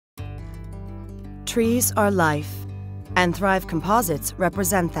Trees are life, and Thrive composites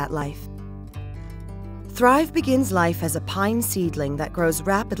represent that life. Thrive begins life as a pine seedling that grows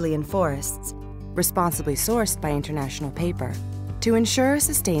rapidly in forests, responsibly sourced by International Paper, to ensure a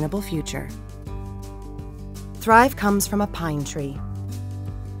sustainable future. Thrive comes from a pine tree.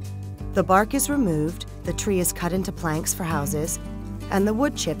 The bark is removed, the tree is cut into planks for houses, and the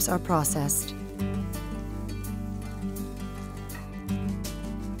wood chips are processed.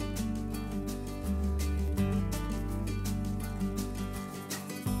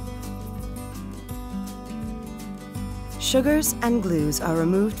 Sugars and glues are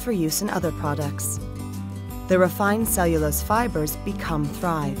removed for use in other products. The refined cellulose fibers become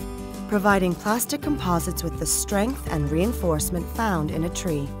Thrive, providing plastic composites with the strength and reinforcement found in a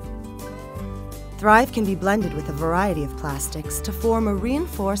tree. Thrive can be blended with a variety of plastics to form a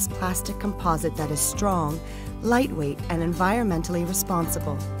reinforced plastic composite that is strong, lightweight, and environmentally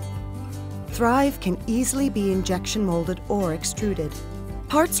responsible. Thrive can easily be injection molded or extruded.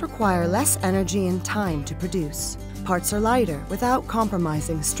 Parts require less energy and time to produce. Parts are lighter without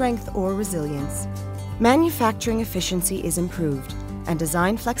compromising strength or resilience. Manufacturing efficiency is improved and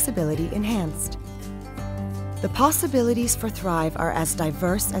design flexibility enhanced. The possibilities for Thrive are as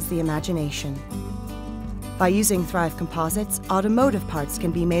diverse as the imagination. By using Thrive composites, automotive parts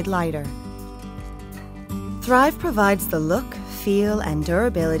can be made lighter. Thrive provides the look, feel, and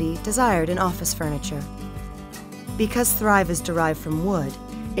durability desired in office furniture. Because Thrive is derived from wood,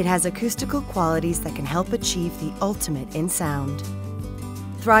 it has acoustical qualities that can help achieve the ultimate in sound.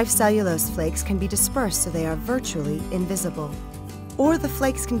 Thrive cellulose flakes can be dispersed so they are virtually invisible. Or the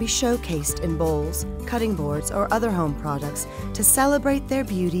flakes can be showcased in bowls, cutting boards, or other home products to celebrate their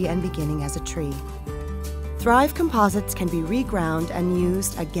beauty and beginning as a tree. Thrive composites can be reground and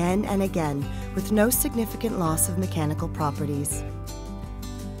used again and again with no significant loss of mechanical properties.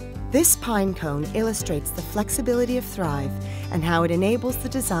 This pine cone illustrates the flexibility of Thrive and how it enables the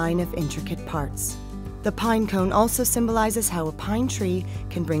design of intricate parts. The pine cone also symbolizes how a pine tree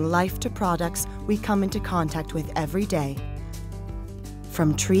can bring life to products we come into contact with every day.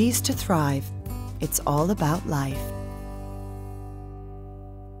 From trees to Thrive, it's all about life.